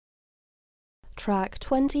Track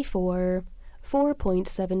 24,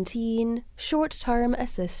 4.17 Short-Term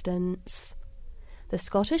Assistance. The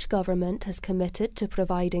Scottish Government has committed to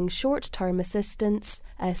providing short-term assistance,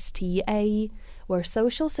 STA, where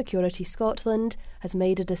Social Security Scotland has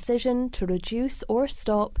made a decision to reduce or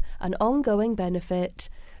stop an ongoing benefit,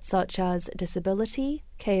 such as disability,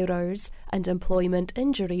 carers, and employment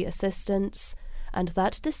injury assistance, and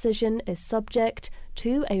that decision is subject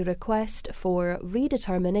to a request for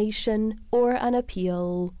redetermination or an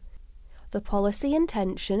appeal. The policy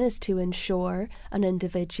intention is to ensure an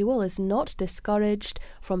individual is not discouraged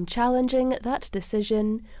from challenging that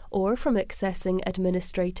decision or from accessing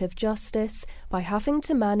administrative justice by having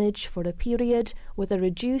to manage for a period with a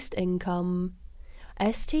reduced income.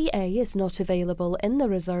 STA is not available in the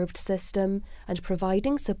reserved system, and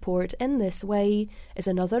providing support in this way is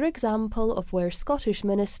another example of where Scottish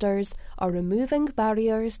ministers are removing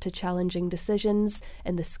barriers to challenging decisions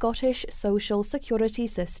in the Scottish social security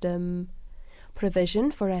system. Provision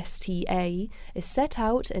for STA is set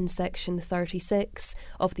out in Section 36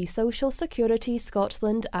 of the Social Security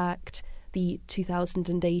Scotland Act, the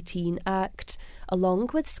 2018 Act, along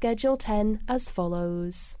with Schedule 10 as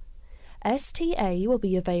follows. STA will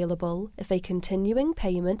be available if a continuing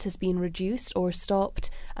payment has been reduced or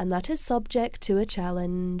stopped and that is subject to a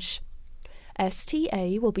challenge.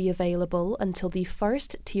 STA will be available until the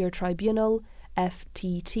First Tier Tribunal,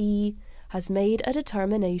 FTT, has made a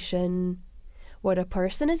determination. Where a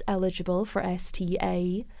person is eligible for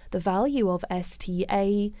STA, the value of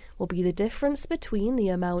STA will be the difference between the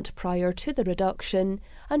amount prior to the reduction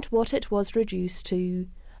and what it was reduced to,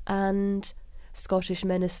 and Scottish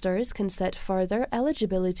ministers can set further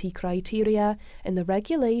eligibility criteria in the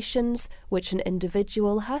regulations which an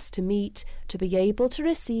individual has to meet to be able to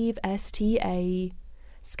receive STA.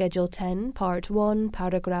 Schedule 10, Part 1,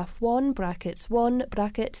 Paragraph 1, Brackets 1,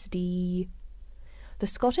 Brackets D. The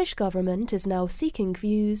Scottish Government is now seeking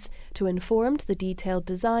views to inform the detailed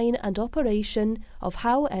design and operation of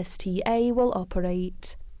how STA will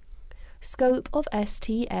operate. Scope of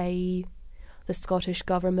STA. The Scottish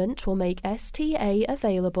Government will make STA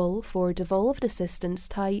available for devolved assistance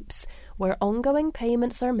types where ongoing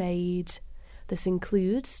payments are made. This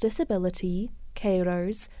includes disability,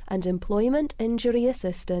 carers, and employment injury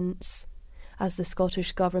assistance. As the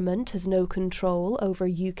Scottish Government has no control over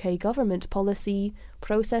UK government policy,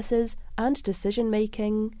 processes, and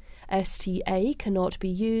decision-making, STA cannot be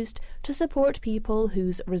used to support people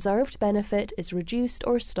whose reserved benefit is reduced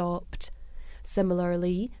or stopped.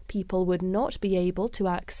 Similarly, people would not be able to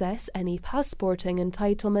access any passporting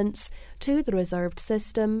entitlements to the reserved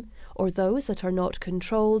system, or those that are not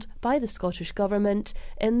controlled by the Scottish Government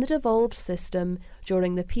in the devolved system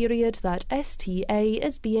during the period that STA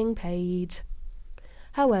is being paid.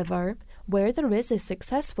 However, where there is a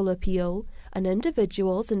successful appeal, an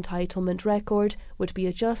individual's entitlement record would be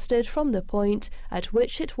adjusted from the point at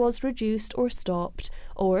which it was reduced or stopped,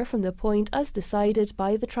 or from the point as decided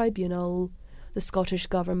by the tribunal. The Scottish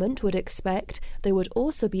Government would expect they would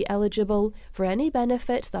also be eligible for any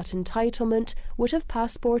benefit that entitlement would have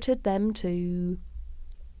passported them to.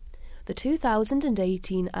 The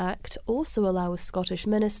 2018 Act also allows Scottish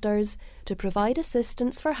ministers to provide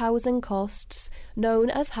assistance for housing costs, known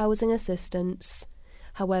as housing assistance.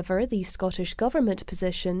 However, the Scottish Government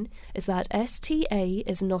position is that STA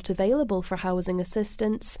is not available for housing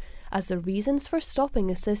assistance, as the reasons for stopping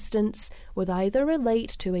assistance would either relate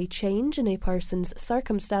to a change in a person's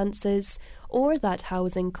circumstances or that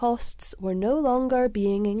housing costs were no longer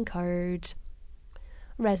being incurred.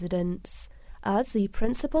 Residents. As the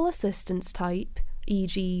principal assistance type,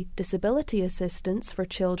 e.g. disability assistance for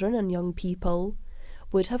children and young people,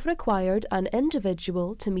 would have required an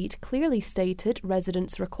individual to meet clearly stated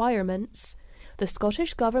residence requirements, the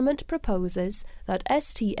Scottish Government proposes that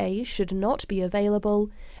STA should not be available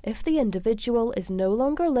if the individual is no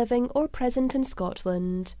longer living or present in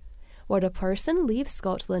Scotland. Where a person leaves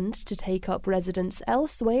Scotland to take up residence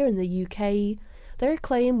elsewhere in the UK, their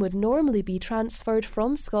claim would normally be transferred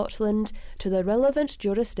from Scotland to the relevant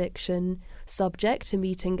jurisdiction, subject to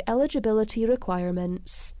meeting eligibility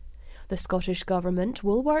requirements. The Scottish Government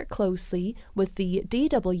will work closely with the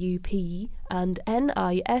DWP and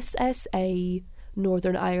NISSA,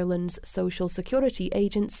 Northern Ireland's Social Security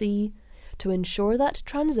Agency, to ensure that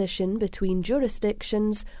transition between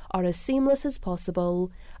jurisdictions are as seamless as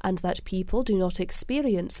possible and that people do not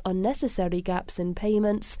experience unnecessary gaps in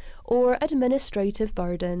payments or administrative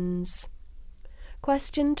burdens.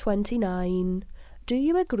 Question 29. Do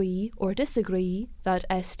you agree or disagree that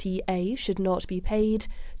STA should not be paid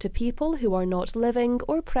to people who are not living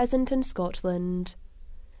or present in Scotland?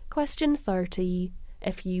 Question 30.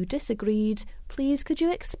 If you disagreed, please could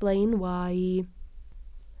you explain why?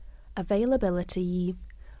 Availability.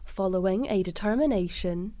 Following a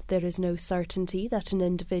determination, there is no certainty that an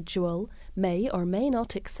individual may or may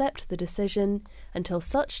not accept the decision until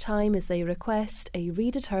such time as they request a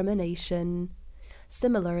redetermination.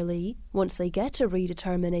 Similarly, once they get a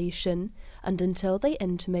redetermination, and until they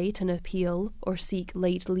intimate an appeal or seek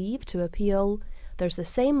late leave to appeal, there's the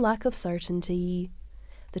same lack of certainty.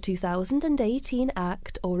 The 2018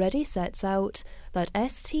 Act already sets out that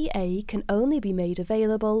STA can only be made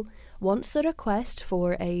available once the request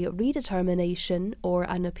for a redetermination or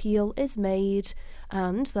an appeal is made,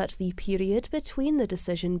 and that the period between the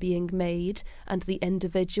decision being made and the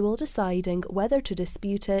individual deciding whether to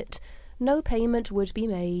dispute it, no payment would be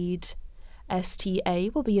made. STA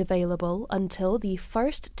will be available until the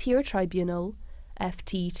First Tier Tribunal,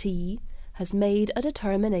 FTT, has made a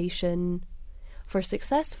determination. For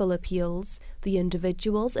successful appeals, the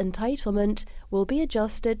individual's entitlement will be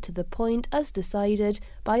adjusted to the point as decided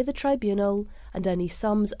by the tribunal, and any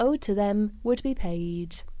sums owed to them would be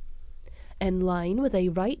paid. In line with a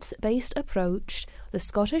rights-based approach, the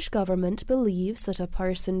Scottish Government believes that a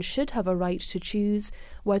person should have a right to choose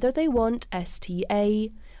whether they want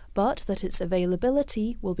STA, but that its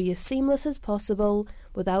availability will be as seamless as possible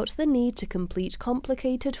without the need to complete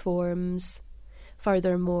complicated forms.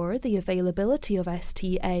 Furthermore, the availability of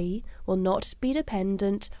STA will not be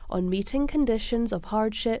dependent on meeting conditions of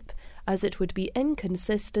hardship, as it would be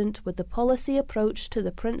inconsistent with the policy approach to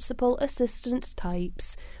the principal assistance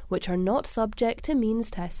types, which are not subject to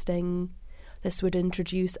means testing. This would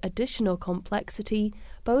introduce additional complexity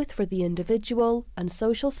both for the individual and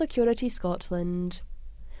Social Security Scotland.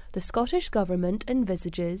 The Scottish Government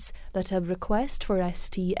envisages that a request for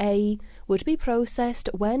STA would be processed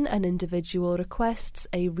when an individual requests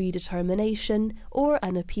a redetermination or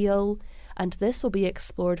an appeal, and this will be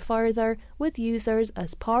explored further with users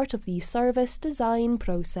as part of the service design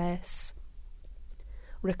process.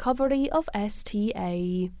 Recovery of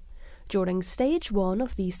STA. During Stage 1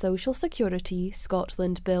 of the Social Security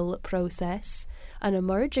Scotland Bill process, an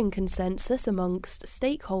emerging consensus amongst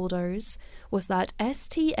stakeholders was that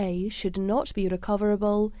STA should not be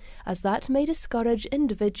recoverable, as that may discourage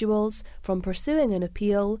individuals from pursuing an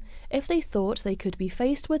appeal if they thought they could be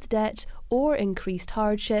faced with debt or increased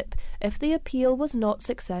hardship if the appeal was not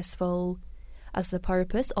successful. As the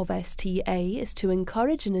purpose of STA is to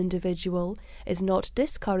encourage an individual, is not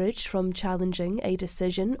discouraged from challenging a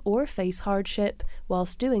decision or face hardship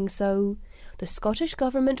whilst doing so, the Scottish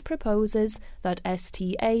Government proposes that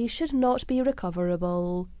STA should not be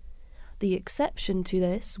recoverable. The exception to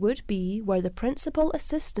this would be where the principal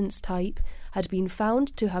assistance type had been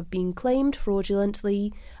found to have been claimed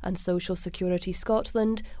fraudulently and Social Security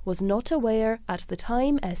Scotland was not aware at the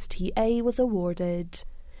time STA was awarded.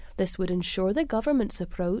 This would ensure the government's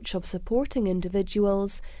approach of supporting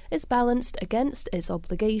individuals is balanced against its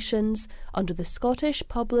obligations under the Scottish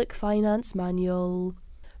Public Finance Manual.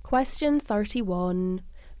 Question 31.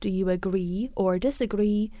 Do you agree or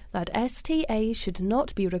disagree that STA should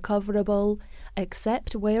not be recoverable,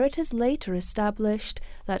 except where it is later established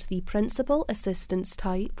that the principal assistance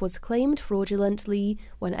type was claimed fraudulently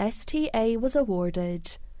when STA was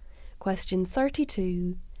awarded? Question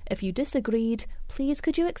 32. If you disagreed, please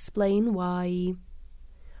could you explain why?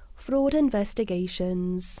 Fraud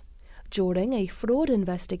investigations. During a fraud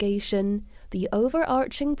investigation, the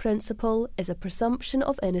overarching principle is a presumption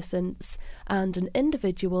of innocence, and an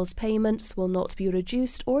individual's payments will not be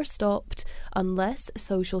reduced or stopped unless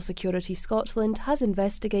Social Security Scotland has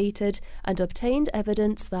investigated and obtained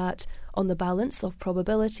evidence that, on the balance of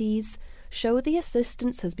probabilities, show the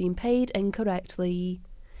assistance has been paid incorrectly.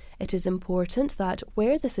 It is important that,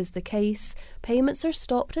 where this is the case, payments are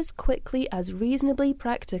stopped as quickly as reasonably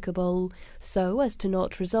practicable, so as to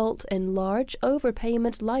not result in large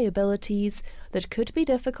overpayment liabilities that could be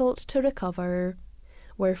difficult to recover.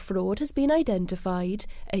 Where fraud has been identified,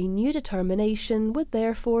 a new determination would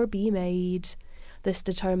therefore be made. This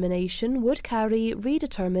determination would carry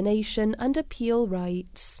redetermination and appeal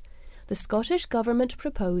rights. The Scottish Government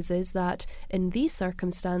proposes that, in these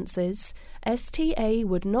circumstances, STA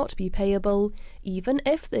would not be payable even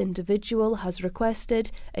if the individual has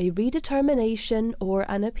requested a redetermination or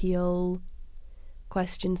an appeal.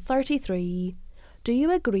 Question 33. Do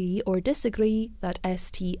you agree or disagree that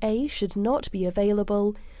STA should not be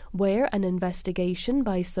available where an investigation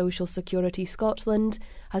by Social Security Scotland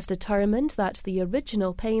has determined that the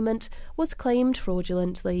original payment was claimed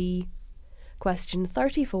fraudulently? Question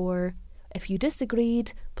 34. If you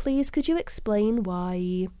disagreed, please could you explain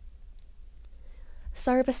why?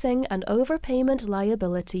 Servicing and overpayment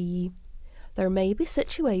liability. There may be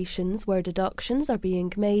situations where deductions are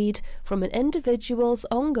being made from an individual's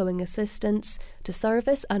ongoing assistance to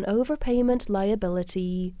service an overpayment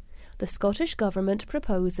liability. The Scottish Government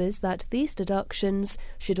proposes that these deductions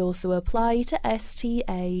should also apply to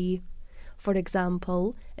STA. For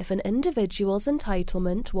example, if an individual's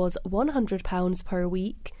entitlement was £100 per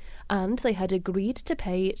week and they had agreed to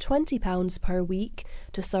pay £20 per week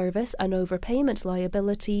to service an overpayment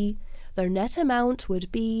liability, their net amount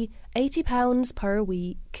would be £80 per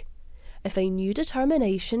week. If a new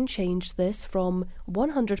determination changed this from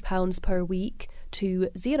 £100 per week to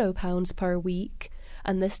 £0 per week,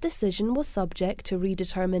 and this decision was subject to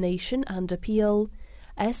redetermination and appeal,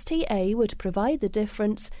 STA would provide the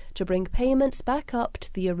difference to bring payments back up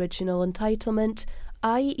to the original entitlement,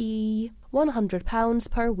 i.e.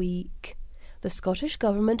 £100 per week. The Scottish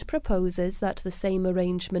Government proposes that the same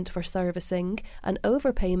arrangement for servicing an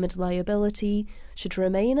overpayment liability should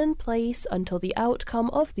remain in place until the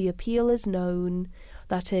outcome of the appeal is known.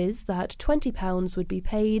 That is, that £20 would be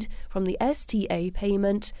paid from the STA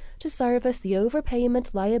payment to service the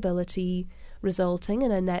overpayment liability, resulting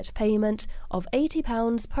in a net payment of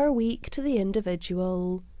 £80 per week to the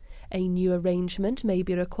individual. A new arrangement may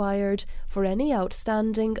be required for any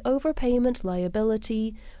outstanding overpayment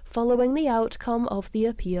liability following the outcome of the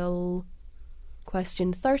appeal.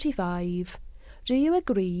 Question 35. Do you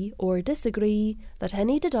agree or disagree that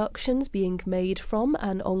any deductions being made from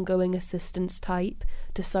an ongoing assistance type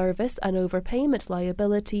to service an overpayment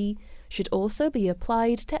liability should also be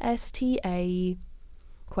applied to STA?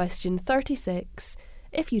 Question 36.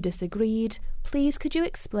 If you disagreed, please could you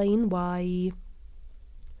explain why?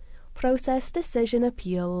 Process decision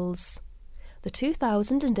appeals. The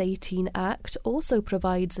 2018 Act also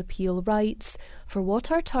provides appeal rights for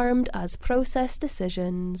what are termed as process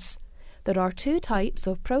decisions. There are two types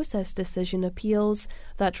of process decision appeals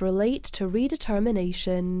that relate to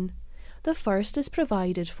redetermination. The first is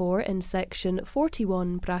provided for in Section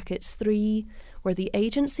 41(3), where the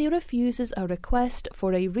agency refuses a request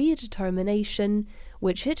for a redetermination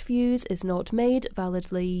which it views is not made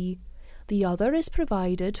validly. The other is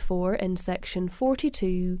provided for in Section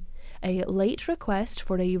 42, a late request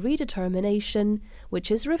for a redetermination which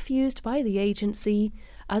is refused by the agency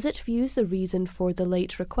as it views the reason for the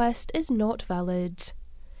late request is not valid.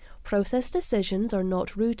 Process decisions are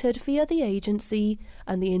not routed via the agency,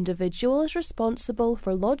 and the individual is responsible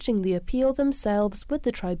for lodging the appeal themselves with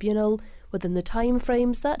the tribunal within the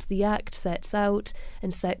timeframes that the Act sets out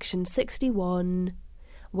in Section 61.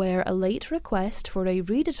 Where a late request for a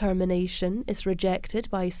redetermination is rejected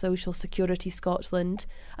by Social Security Scotland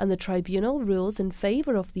and the tribunal rules in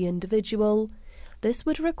favour of the individual, this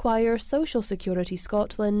would require Social Security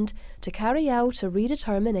Scotland to carry out a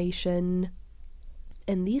redetermination.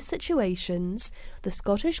 In these situations, the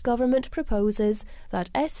Scottish Government proposes that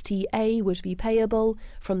STA would be payable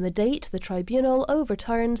from the date the tribunal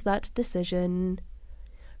overturns that decision.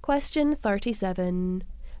 Question 37.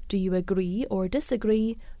 Do you agree or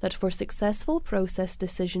disagree that for successful process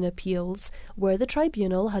decision appeals where the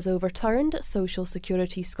tribunal has overturned Social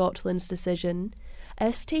Security Scotland's decision,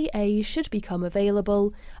 STA should become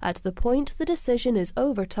available at the point the decision is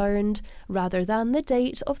overturned rather than the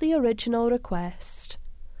date of the original request?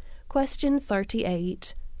 Question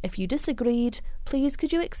 38. If you disagreed, please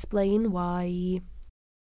could you explain why?